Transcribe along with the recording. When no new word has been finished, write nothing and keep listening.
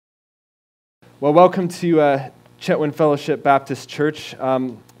Well, welcome to Chetwynd Fellowship Baptist Church.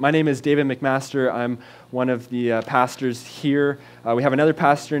 My name is David McMaster. I'm one of the pastors here. We have another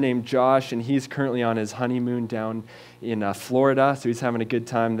pastor named Josh, and he's currently on his honeymoon down in Florida, so he's having a good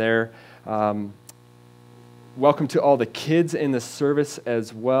time there. Welcome to all the kids in the service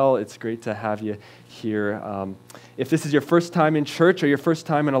as well. It's great to have you here. If this is your first time in church or your first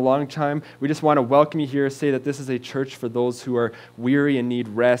time in a long time, we just want to welcome you here, say that this is a church for those who are weary and need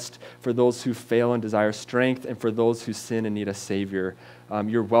rest, for those who fail and desire strength, and for those who sin and need a Savior.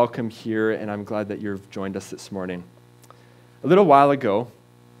 You're welcome here, and I'm glad that you've joined us this morning. A little while ago,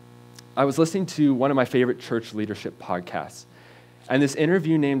 I was listening to one of my favorite church leadership podcasts. And this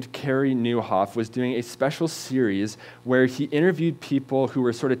interview named Carey Nieuwhof was doing a special series where he interviewed people who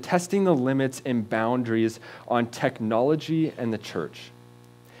were sort of testing the limits and boundaries on technology and the church.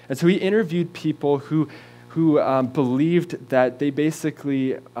 And so he interviewed people who believed that they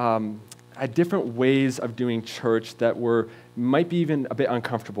basically had different ways of doing church that might be even a bit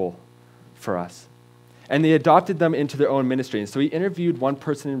uncomfortable for us. And they adopted them into their own ministry. And so he interviewed one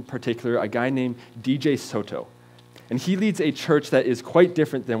person in particular, a guy named DJ Soto. And he leads a church that is quite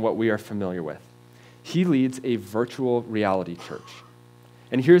different than what we are familiar with. He leads a virtual reality church.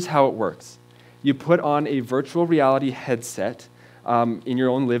 And here's how it works. You put on a virtual reality headset in your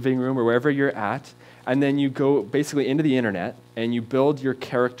own living room or wherever you're at, and then you go basically into the internet and you build your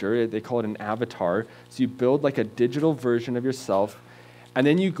character. They call it an avatar. So you build like a digital version of yourself, and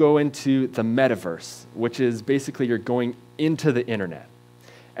then you go into the metaverse, which is basically you're going into the internet.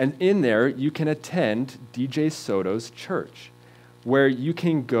 And in there, you can attend DJ Soto's church, where you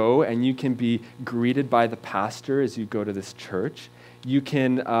can go and you can be greeted by the pastor as you go to this church. You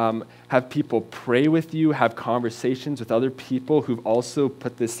can have people pray with you, have conversations with other people who've also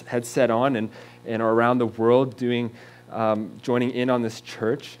put this headset on and are around the world joining in on this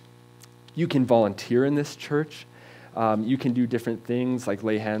church. You can volunteer in this church. You can do different things like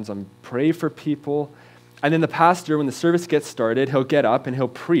lay hands on, pray for people. And then the pastor, when the service gets started, he'll get up and he'll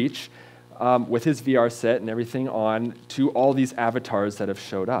preach with his VR set and everything on to all these avatars that have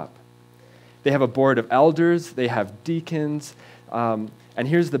showed up. They have a board of elders, they have deacons, and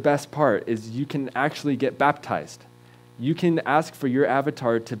here's the best part, is you can actually get baptized. You can ask for your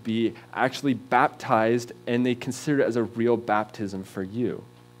avatar to be actually baptized, and they consider it as a real baptism for you.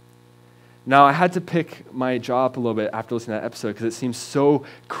 Now, I had to pick my jaw up a little bit after listening to that episode because it seems so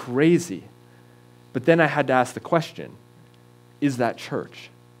crazy. But then I had to ask the question, is that church?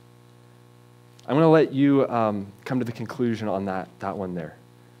 I'm going to let you come to the conclusion on that one there.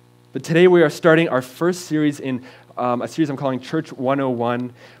 But today we are starting our first series in a series I'm calling Church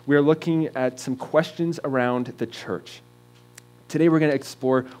 101. We are looking at some questions around the church. Today we're going to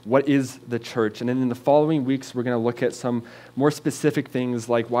explore what is the church, and then in the following weeks we're going to look at some more specific things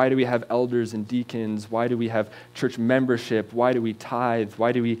like why do we have elders and deacons, why do we have church membership, why do we tithe,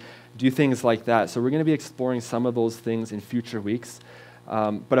 why do we do things like that. So we're going to be exploring some of those things in future weeks.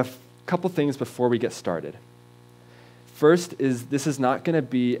 But a couple things before we get started. First is this is not going to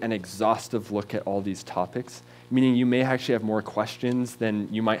be an exhaustive look at all these topics, meaning you may actually have more questions than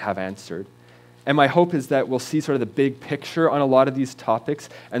you might have answered. And my hope is that we'll see sort of the big picture on a lot of these topics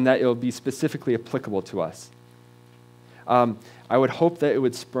and that it'll be specifically applicable to us. I would hope that it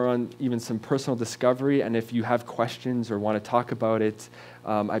would spur on even some personal discovery, and if you have questions or want to talk about it,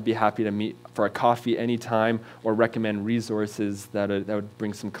 I'd be happy to meet for a coffee anytime or recommend resources that would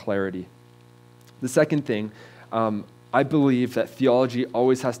bring some clarity. The second thing, I believe that theology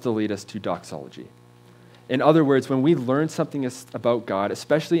always has to lead us to doxology. In other words, when we learn something about God,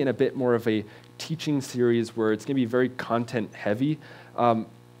 especially in a bit more of a teaching series where it's going to be very content heavy,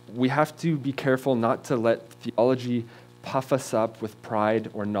 we have to be careful not to let theology puff us up with pride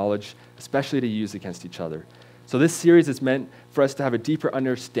or knowledge, especially to use against each other. So this series is meant for us to have a deeper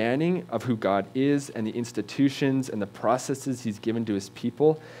understanding of who God is and the institutions and the processes he's given to his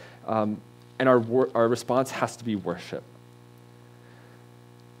people, and our response has to be worship.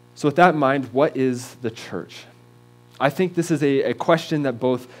 So with that in mind, what is the church? I think this is a question that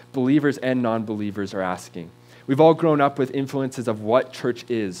both believers and non-believers are asking. We've all grown up with influences of what church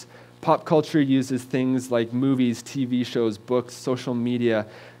is. Pop culture uses things like movies, TV shows, books, social media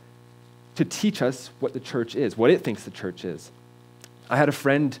to teach us what the church is, what it thinks the church is. I had a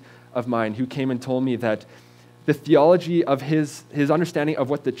friend of mine who came and told me that the theology of his understanding of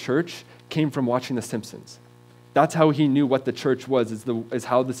what the church came from watching The Simpsons. That's how he knew what the church was, is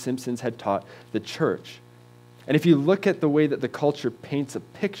how The Simpsons had taught the church. And if you look at the way that the culture paints a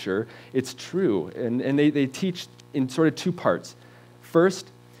picture, it's true. And they teach in sort of two parts. First,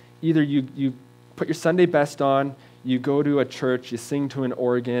 either you put your Sunday best on, you go to a church, you sing to an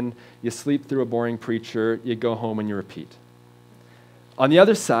organ, you sleep through a boring preacher, you go home and you repeat. On the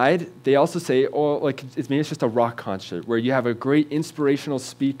other side, they also say, oh, like maybe it's just a rock concert where you have a great inspirational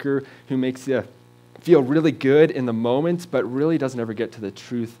speaker who makes you feel really good in the moment, but really doesn't ever get to the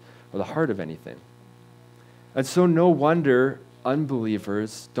truth or the heart of anything. And so no wonder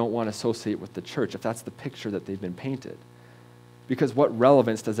unbelievers don't want to associate with the church if that's the picture that they've been painted. Because what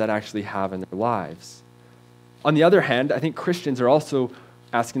relevance does that actually have in their lives? On the other hand, I think Christians are also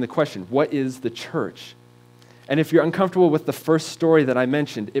asking the question, what is the church? And if you're uncomfortable with the first story that I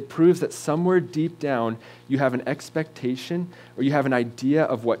mentioned, it proves that somewhere deep down you have an expectation or you have an idea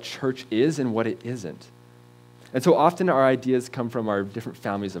of what church is and what it isn't. And so often our ideas come from our different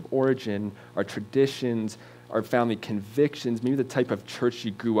families of origin, our traditions, our family convictions, maybe the type of church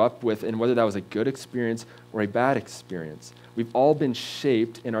you grew up with, and whether that was a good experience or a bad experience. We've all been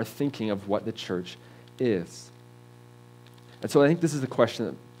shaped in our thinking of what the church is. And so I think this is the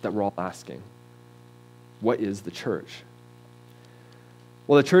question that we're all asking. What is the church?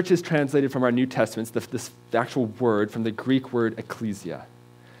 Well, the church is translated from our New Testaments, the actual word, from the Greek word ecclesia.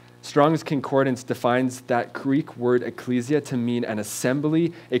 Strong's Concordance defines that Greek word ecclesia to mean an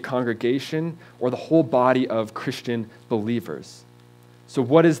assembly, a congregation, or the whole body of Christian believers. So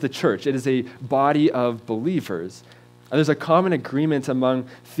what is the church? It is a body of believers. And there's a common agreement among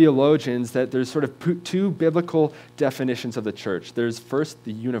theologians that there's sort of two biblical definitions of the church. There's first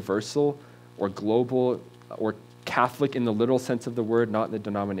the universal or global or Catholic in the literal sense of the word, not in the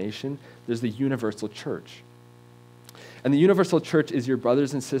denomination. There's the universal church. And the universal church is your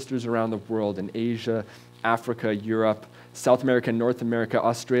brothers and sisters around the world in Asia, Africa, Europe, South America, North America,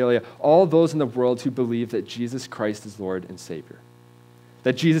 Australia, all those in the world who believe that Jesus Christ is Lord and Savior.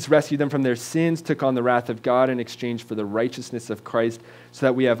 That Jesus rescued them from their sins, took on the wrath of God in exchange for the righteousness of Christ, so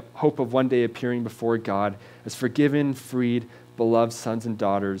that we have hope of one day appearing before God as forgiven, freed, beloved sons and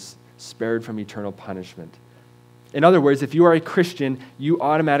daughters, spared from eternal punishment. In other words, if you are a Christian, you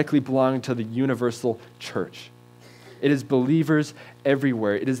automatically belong to the universal church. It is believers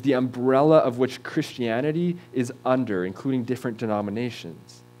everywhere. It is the umbrella of which Christianity is under, including different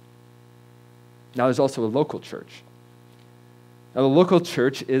denominations. Now, there's also a local church. Now, the local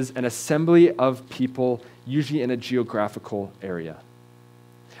church is an assembly of people, usually in a geographical area.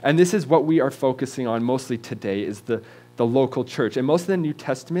 And this is what we are focusing on mostly today, is the local church. And most of the New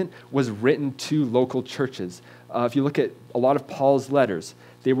Testament was written to local churches. If you look at a lot of Paul's letters,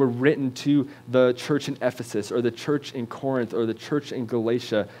 they were written to the church in Ephesus or the church in Corinth or the church in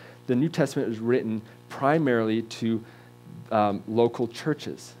Galatia. The New Testament was written primarily to local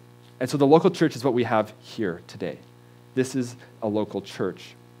churches. And so the local church is what we have here today. This is a local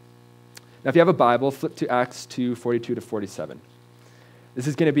church. Now, if you have a Bible, flip to Acts 2:42 to 47. This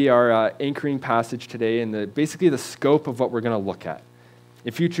is going to be our anchoring passage today and basically the scope of what we're going to look at.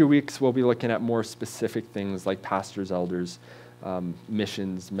 In future weeks, we'll be looking at more specific things like pastors, elders,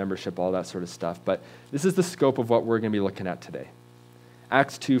 missions, membership, all that sort of stuff. But this is the scope of what we're going to be looking at today.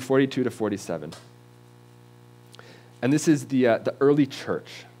 Acts 2:42 to 47. And this is the early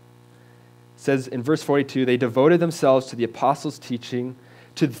church. It says in verse 42, they devoted themselves to the apostles' teaching,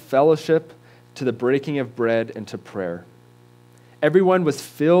 to the fellowship, to the breaking of bread, and to prayer. Everyone was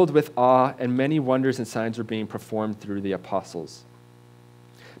filled with awe, and many wonders and signs were being performed through the apostles.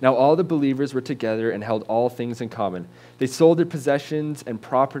 Now all the believers were together and held all things in common. They sold their possessions and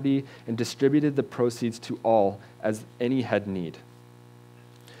property and distributed the proceeds to all as any had need.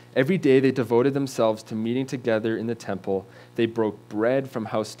 Every day they devoted themselves to meeting together in the temple. They broke bread from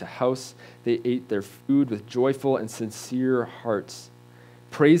house to house. They ate their food with joyful and sincere hearts,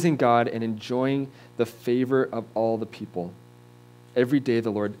 praising God and enjoying the favor of all the people. Every day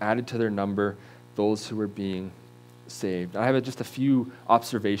the Lord added to their number those who were being saved. I have just a few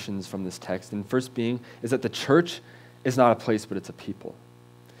observations from this text. And first being is that the church is not a place, but it's a people.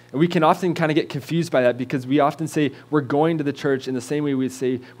 And we can often kind of get confused by that because we often say we're going to the church in the same way we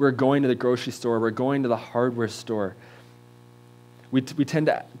say we're going to the grocery store, we're going to the hardware store. We tend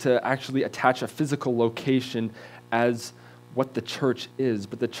to actually attach a physical location as what the church is,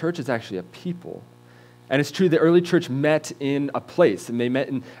 but the church is actually a people. And it's true, the early church met in a place, and they met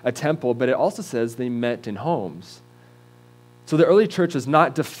in a temple, but it also says they met in homes. So the early church was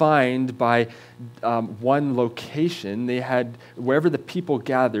not defined by one location. They had, wherever the people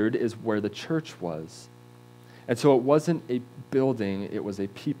gathered is where the church was. And so it wasn't a building, it was a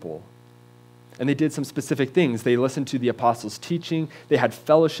people. And they did some specific things. They listened to the apostles' teaching, they had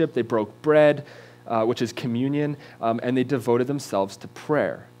fellowship, they broke bread, which is communion, and they devoted themselves to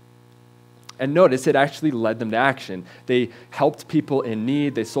prayer. And notice, it actually led them to action. They helped people in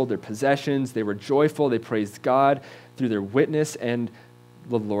need. They sold their possessions. They were joyful. They praised God through their witness, and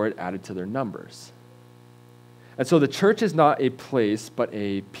the Lord added to their numbers. And so the church is not a place, but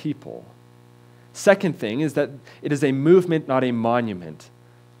a people. Second thing is that it is a movement, not a monument.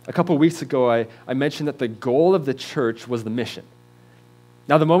 A couple weeks ago, I mentioned that the goal of the church was the mission.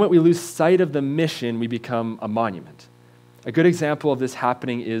 Now, the moment we lose sight of the mission, we become a monument. A good example of this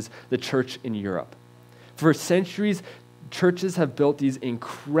happening is the church in Europe. For centuries, churches have built these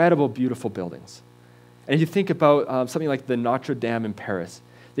incredible, beautiful buildings. And if you think about something like the Notre Dame in Paris,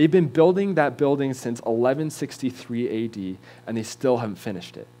 they've been building that building since 1163 AD, and they still haven't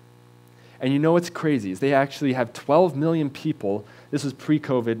finished it. And you know what's crazy is they actually have 12 million people, this was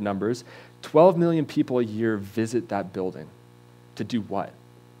pre-COVID numbers, 12 million people a year visit that building. To do what?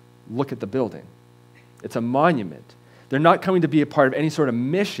 Look at the building. It's a monument. They're not coming to be a part of any sort of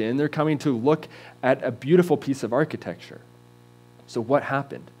mission. They're coming to look at a beautiful piece of architecture. So what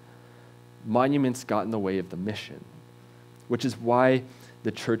happened? Monuments got in the way of the mission, which is why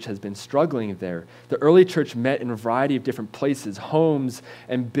the church has been struggling there. The early church met in a variety of different places, homes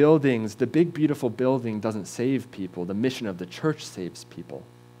and buildings. The big, beautiful building doesn't save people. The mission of the church saves people.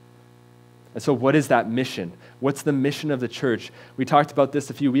 And so what is that mission? What's the mission of the church? We talked about this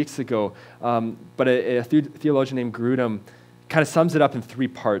a few weeks ago, but a theologian named Grudem kind of sums it up in 3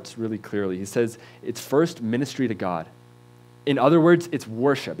 parts really clearly. He says, it's first ministry to God. In other words, it's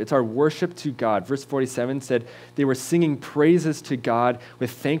worship. It's our worship to God. Verse 47 said, they were singing praises to God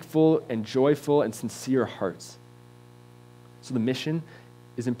with thankful and joyful and sincere hearts. So the mission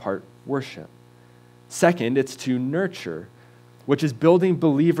is in part worship. Second, it's to nurture, which is building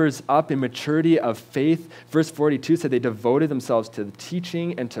believers up in maturity of faith. Verse 42 said they devoted themselves to the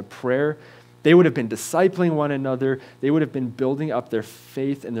teaching and to prayer. They would have been discipling one another. They would have been building up their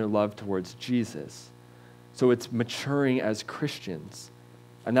faith and their love towards Jesus. So it's maturing as Christians.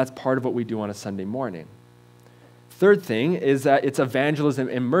 And that's part of what we do on a Sunday morning. Third thing is that it's evangelism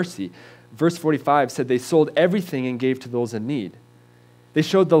and mercy. Verse 45 said they sold everything and gave to those in need. They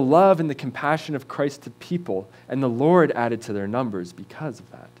showed the love and the compassion of Christ to people, and the Lord added to their numbers because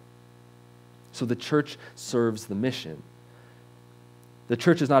of that. So the church serves the mission. The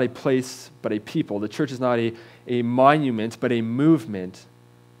church is not a place, but a people. The church is not a monument, but a movement.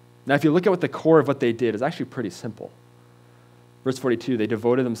 Now, if you look at what the core of what they did, it's actually pretty simple. Verse 42, they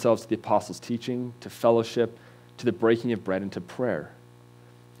devoted themselves to the apostles' teaching, to fellowship, to the breaking of bread, and to prayer.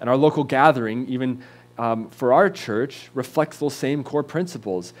 And our local gathering, even for our church, reflects those same core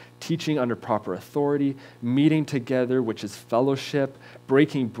principles: teaching under proper authority, meeting together, which is fellowship,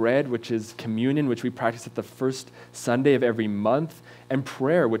 breaking bread, which is communion, which we practice at the first Sunday of every month, and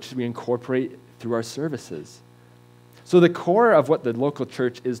prayer, which we incorporate through our services. So the core of what the local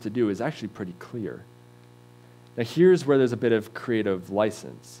church is to do is actually pretty clear. Now here's where there's a bit of creative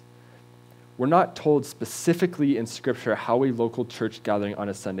license. We're not told specifically in Scripture how a local church gathering on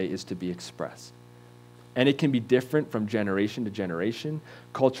a Sunday is to be expressed. And it can be different from generation to generation,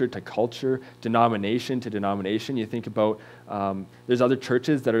 culture to culture, denomination to denomination. You think about, there's other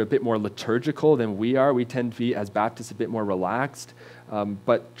churches that are a bit more liturgical than we are. We tend to be, as Baptists, a bit more relaxed.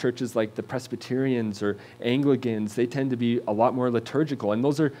 But churches like the Presbyterians or Anglicans, they tend to be a lot more liturgical. And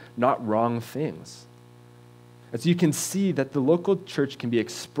those are not wrong things. And so you can see that the local church can be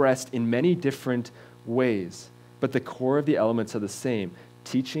expressed in many different ways. But the core of the elements are the same: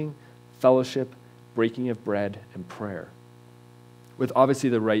 teaching, fellowship, breaking of bread, and prayer, with obviously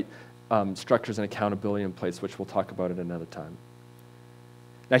the right structures and accountability in place, which we'll talk about at another time.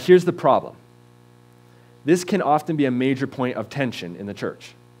 Now, here's the problem. This can often be a major point of tension in the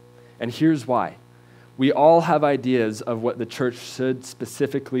church, and here's why. We all have ideas of what the church should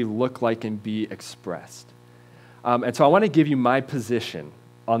specifically look like and be expressed. And so I want to give you my position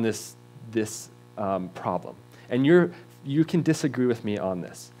on this problem, and you can disagree with me on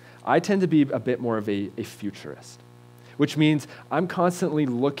this. I tend to be a bit more of a futurist, which means I'm constantly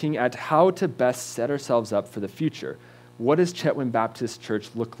looking at how to best set ourselves up for the future. What does Chetwynd Baptist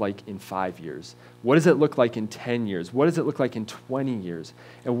Church look like in 5 years? What does it look like in 10 years? What does it look like in 20 years?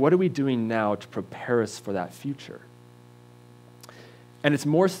 And what are we doing now to prepare us for that future? And it's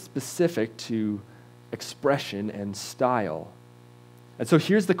more specific to expression and style. And so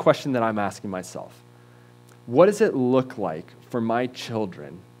here's the question that I'm asking myself. What does it look like for my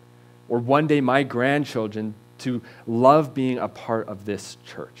children, or one day my grandchildren, to love being a part of this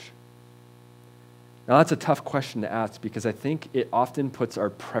church? Now that's a tough question to ask because I think it often puts our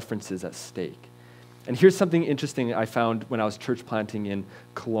preferences at stake. And here's something interesting I found when I was church planting in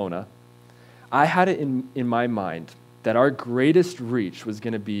Kelowna. I had it in my mind that our greatest reach was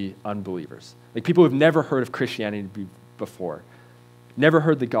going to be unbelievers, like people who've never heard of Christianity before, never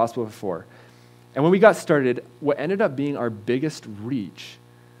heard the gospel before. And when we got started, what ended up being our biggest reach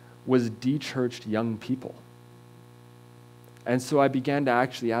was de-churched young people. And so I began to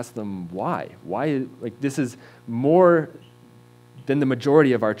actually ask them why. Why, like, this is more than the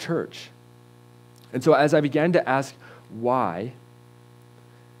majority of our church. And so as I began to ask why,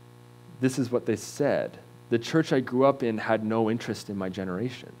 this is what they said. The church I grew up in had no interest in my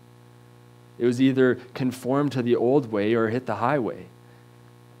generation. It was either conform to the old way or hit the highway.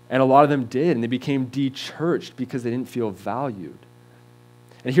 And a lot of them did, and they became de-churched because they didn't feel valued.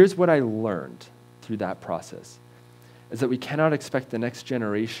 And here's what I learned through that process, is that we cannot expect the next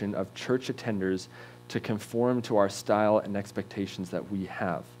generation of church attenders to conform to our style and expectations that we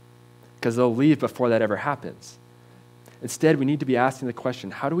have, because they'll leave before that ever happens. Instead, we need to be asking the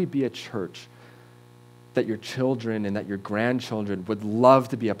question, how do we be a church that your children and that your grandchildren would love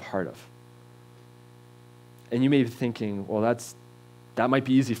to be a part of? And you may be thinking, well, that might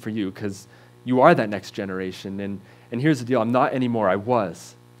be easy for you because you are that next generation. And here's the deal, I'm not anymore, I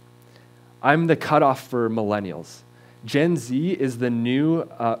was. I'm the cutoff for millennials. Gen Z is the new,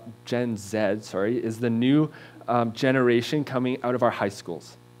 Gen Z, is the new generation coming out of our high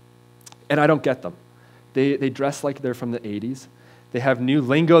schools. And I don't get them. They dress like they're from the 80s. They have new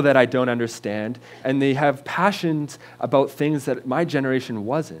lingo that I don't understand. And they have passions about things that my generation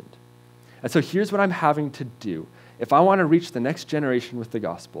wasn't. And so here's what I'm having to do. If I want to reach the next generation with the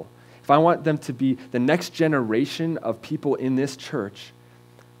gospel, if I want them to be the next generation of people in this church,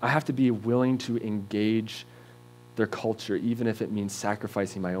 I have to be willing to engage their culture, even if it means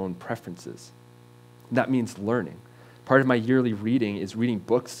sacrificing my own preferences. That means learning. Part of my yearly reading is reading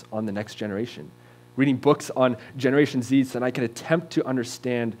books on the next generation, reading books on Generation Z so that I can attempt to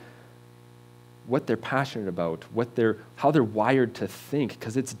understand what they're passionate about, how they're wired to think,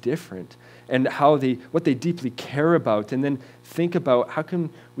 because it's different, and what they deeply care about, and then think about how can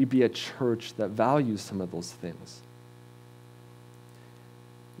we be a church that values some of those things.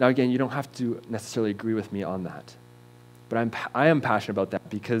 Now again, you don't have to necessarily agree with me on that, but I am passionate about that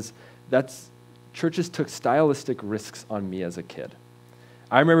because churches took stylistic risks on me as a kid.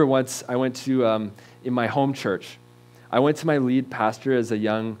 I remember once I went to, in my home church, I went to my lead pastor as a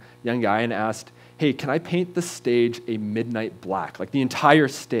young guy and asked, hey, can I paint the stage a midnight black, like the entire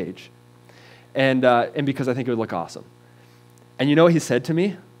stage? And because I think it would look awesome. And you know what he said to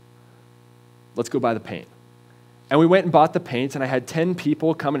me? Let's go buy the paint. And we went and bought the paint, and I had 10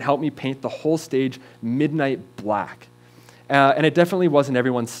 people come and help me paint the whole stage midnight black. And it definitely wasn't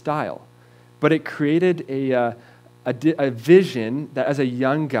everyone's style. But it created a vision that as a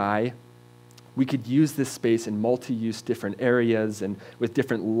young guy, we could use this space in multi-use different areas and with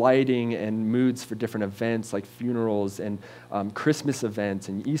different lighting and moods for different events like funerals and Christmas events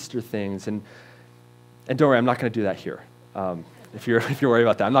and Easter things. And don't worry, I'm not going to do that here. If you're worried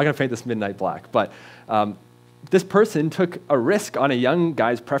about that, I'm not going to paint this midnight black. But this person took a risk on a young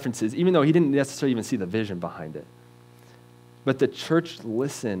guy's preferences, even though he didn't necessarily even see the vision behind it. But the church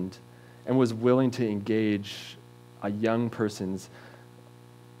listened and was willing to engage a young person's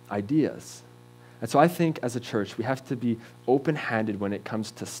ideas. And so I think as a church, we have to be open-handed when it comes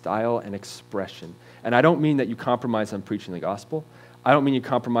to style and expression. And I don't mean that you compromise on preaching the gospel. I don't mean you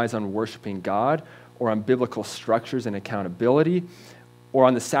compromise on worshiping God or on biblical structures and accountability or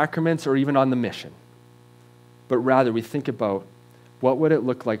on the sacraments or even on the mission. But rather, we think about what would it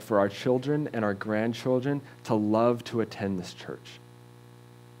look like for our children and our grandchildren to love to attend this church?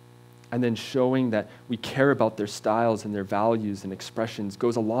 And then showing that we care about their styles and their values and expressions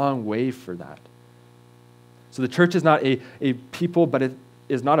goes a long way for that. So the church is not a people, but it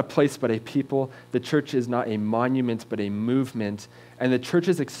is not a place, but a people. The church is not a monument, but a movement. And the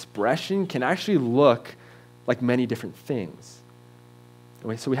church's expression can actually look like many different things.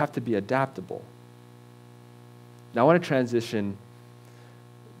 So we have to be adaptable. Now I want to transition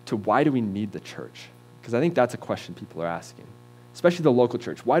to why do we need the church? Because I think that's a question people are asking, especially the local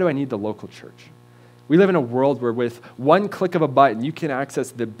church. Why do I need the local church? We live in a world where with one click of a button, you can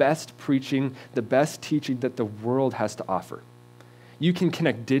access the best preaching, the best teaching that the world has to offer. You can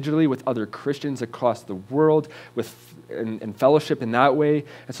connect digitally with other Christians across the world and fellowship in that way.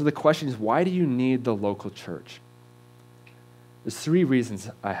 And so the question is, why do you need the local church? There's 3 reasons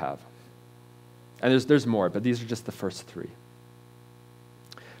I have. And there's more, but these are just the first 3.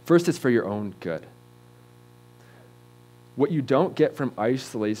 First is for your own good. What you don't get from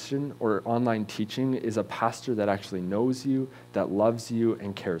isolation or online teaching is a pastor that actually knows you, that loves you,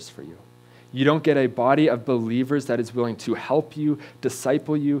 and cares for you. You don't get a body of believers that is willing to help you,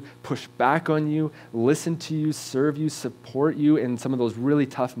 disciple you, push back on you, listen to you, serve you, support you in some of those really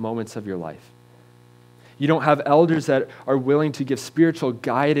tough moments of your life. You don't have elders that are willing to give spiritual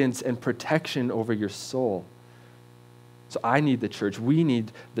guidance and protection over your soul. So I need the church. We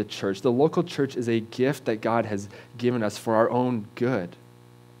need the church. The local church is a gift that God has given us for our own good.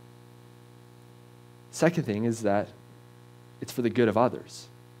 Second thing is that it's for the good of others.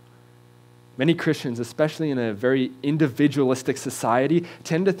 Many Christians, especially in a very individualistic society,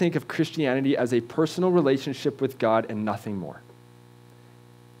 tend to think of Christianity as a personal relationship with God and nothing more.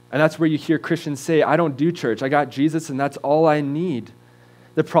 And that's where you hear Christians say, I don't do church. I got Jesus and that's all I need.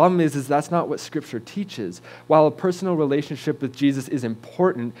 The problem is that's not what Scripture teaches. While a personal relationship with Jesus is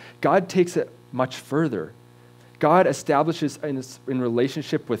important, God takes it much further. God establishes us in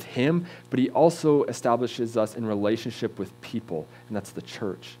relationship with Him, but He also establishes us in relationship with people, and that's the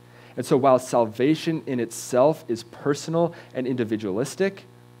church. And so while salvation in itself is personal and individualistic,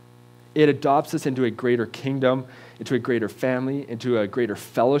 it adopts us into a greater kingdom, into a greater family, into a greater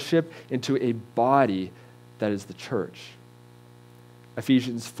fellowship, into a body that is the church.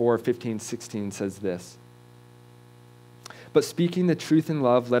 Ephesians 4:15-16 says this, "But speaking the truth in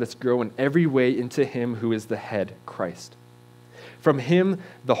love, let us grow in every way into Him who is the head, Christ. From Him,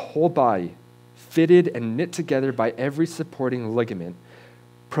 the whole body, fitted and knit together by every supporting ligament,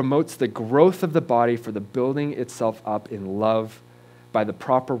 promotes the growth of the body for the building itself up in love by the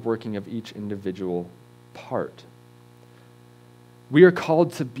proper working of each individual part." We are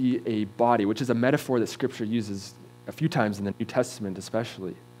called to be a body, which is a metaphor that Scripture uses a few times in the New Testament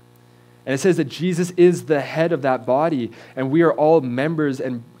especially. And it says that Jesus is the head of that body, and we are all members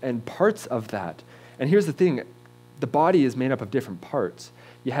and parts of that. And here's the thing, the body is made up of different parts.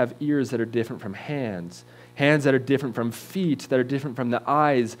 You have ears that are different from hands, hands that are different from feet, that are different from the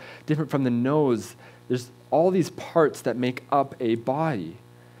eyes, different from the nose. There's all these parts that make up a body.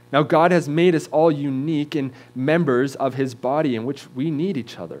 Now, God has made us all unique and members of His body in which we need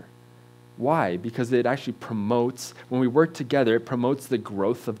each other. Why? Because it actually promotes, when we work together, it promotes the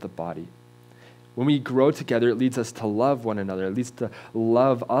growth of the body. When we grow together, it leads us to love one another. It leads to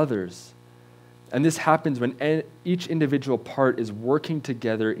love others. And this happens when each individual part is working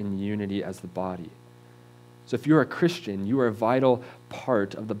together in unity as the body. So if you're a Christian, you are a vital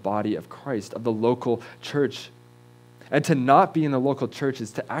part of the body of Christ, of the local church. And to not be in the local church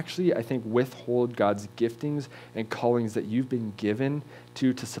is to actually, I think, withhold God's giftings and callings that you've been given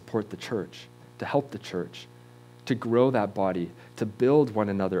to support the church, to help the church, to grow that body, to build one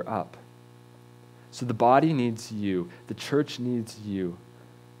another up. So the body needs you. The church needs you.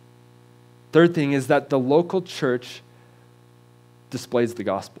 Third thing is that the local church displays the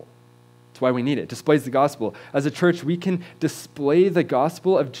gospel. That's why we need it. Displays the gospel. As a church, we can display the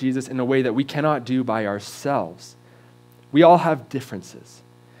gospel of Jesus in a way that we cannot do by ourselves. We all have differences.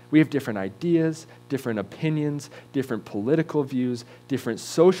 We have different ideas, different opinions, different political views, different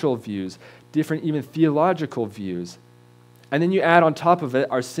social views, different even theological views. And then you add on top of it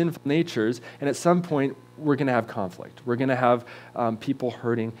our sinful natures, and at some point, we're going to have conflict. We're going to have people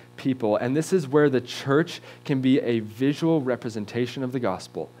hurting people. And this is where the church can be a visual representation of the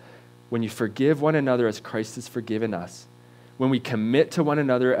gospel. When you forgive one another as Christ has forgiven us, when we commit to one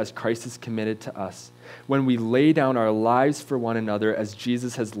another as Christ has committed to us, when we lay down our lives for one another as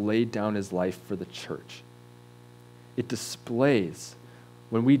Jesus has laid down His life for the church. It displays,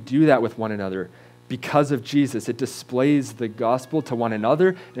 when we do that with one another, because of Jesus, it displays the gospel to one another,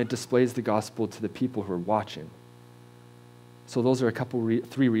 and it displays the gospel to the people who are watching. So those are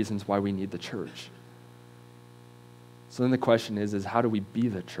three reasons why we need the church. So then the question is how do we be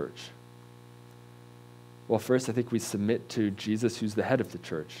the church? Well, first, I think we submit to Jesus, who's the head of the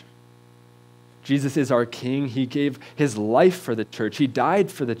church. Jesus is our King. He gave His life for the church. He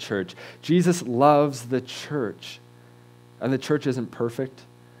died for the church. Jesus loves the church. And the church isn't perfect.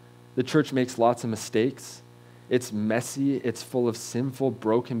 The church makes lots of mistakes. It's messy. It's full of sinful,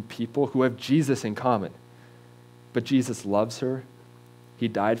 broken people who have Jesus in common. But Jesus loves her. He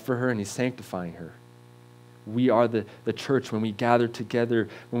died for her, and He's sanctifying her. We are the church when we gather together,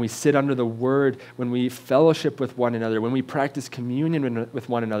 when we sit under the Word, when we fellowship with one another, when we practice communion with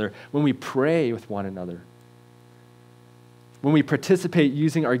one another, when we pray with one another. When we participate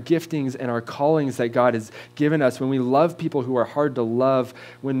using our giftings and our callings that God has given us, when we love people who are hard to love,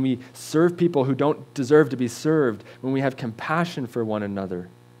 when we serve people who don't deserve to be served, when we have compassion for one another,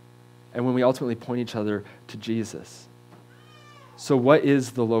 and when we ultimately point each other to Jesus. So what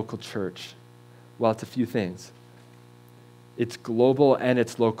is the local church? Well, it's a few things. It's global and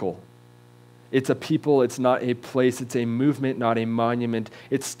it's local. It's a people, it's not a place, it's a movement, not a monument.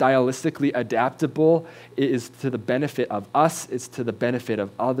 It's stylistically adaptable. It is to the benefit of us, it's to the benefit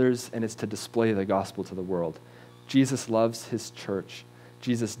of others, and it's to display the gospel to the world. Jesus loves his church.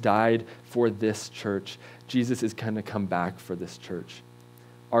 Jesus died for this church. Jesus is going to come back for this church.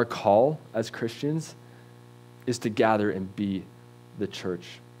 Our call as Christians is to gather and be the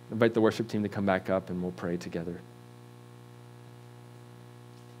church. Invite the worship team to come back up and we'll pray together.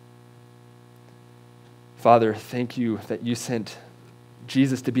 Father, thank you that you sent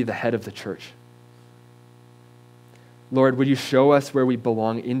Jesus to be the head of the church. Lord, would you show us where we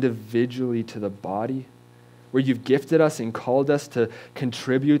belong individually to the body, where you've gifted us and called us to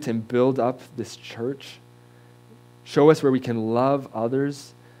contribute and build up this church? Show us where we can love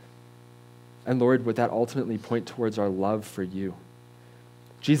others. And Lord, would that ultimately point towards our love for you?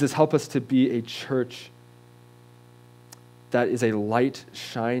 Jesus, help us to be a church that is a light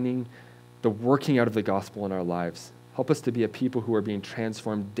shining, the working out of the gospel in our lives. Help us to be a people who are being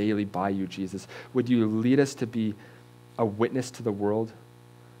transformed daily by you, Jesus. Would you lead us to be a witness to the world?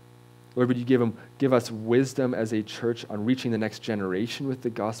 Lord, would you give us wisdom as a church on reaching the next generation with the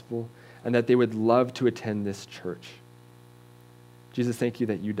gospel, and that they would love to attend this church. Jesus, thank you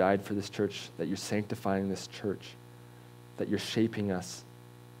that you died for this church, that you're sanctifying this church, that you're shaping us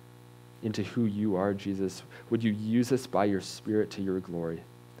into who you are, Jesus. Would you use us by your Spirit to your glory?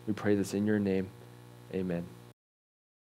 We pray this in your name. Amen.